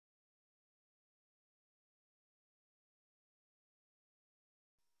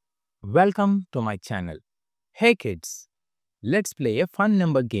Welcome to my channel. Hey kids, let's play a fun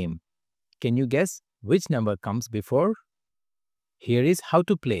number game. Can you guess which number comes before? Here is how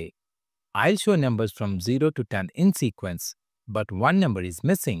to play. I'll show numbers from 0 to 10 in sequence, but one number is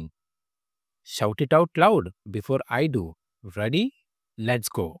missing. Shout it out loud before I do. Ready? Let's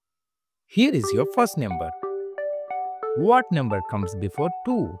go. Here is your first number. What number comes before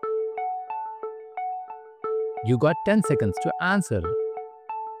 2? You got 10 seconds to answer.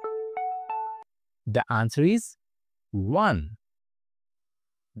 The answer is 1.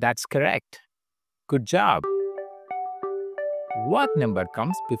 That's correct. Good job. What number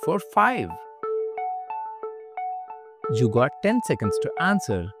comes before 5? You got 10 seconds to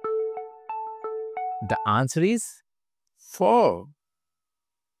answer. The answer is 4.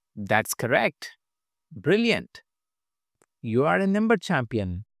 That's correct. Brilliant. You are a number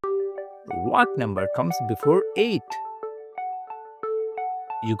champion. What number comes before 8?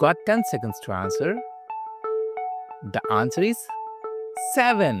 You got 10 seconds to answer. The answer is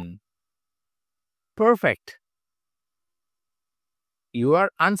 7. Perfect. You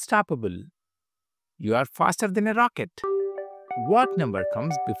are unstoppable. You are faster than a rocket. What number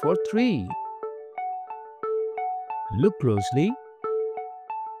comes before 3? Look closely.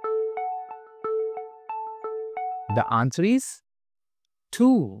 The answer is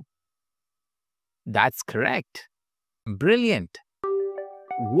 2. That's correct. Brilliant.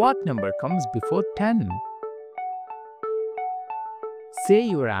 What number comes before 10? Say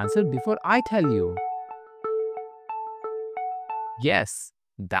your answer before I tell you. Yes,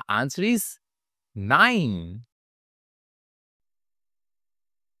 the answer is 9.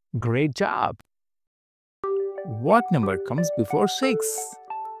 Great job. What number comes before 6?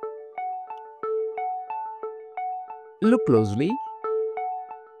 Look closely.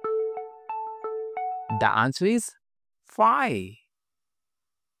 The answer is 5.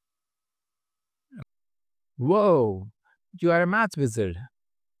 Whoa, you are a math wizard.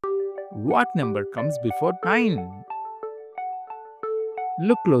 What number comes before 9?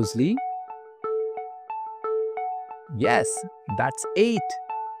 Look closely. Yes, that's 8.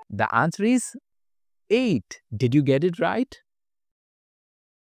 The answer is 8. Did you get it right?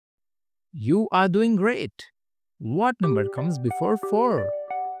 You are doing great. What number comes before 4?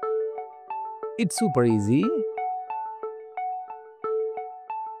 It's super easy.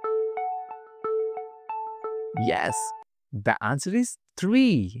 Yes, the answer is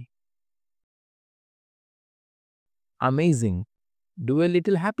 3. Amazing. Do a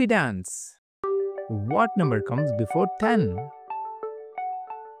little happy dance. What number comes before 10?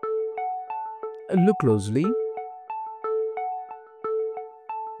 Look closely.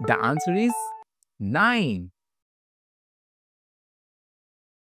 The answer is 9.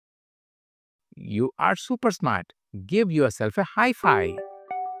 You are super smart. Give yourself a high five.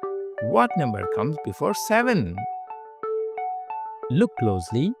 What number comes before 7? Look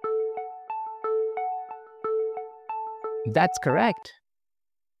closely. That's correct.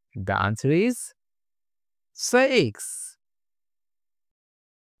 The answer is 6.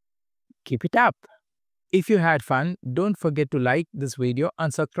 Keep it up. If you had fun, don't forget to like this video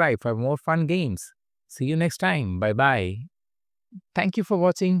and subscribe for more fun games. See you next time. Bye bye. Thank you for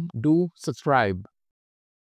watching. Do subscribe.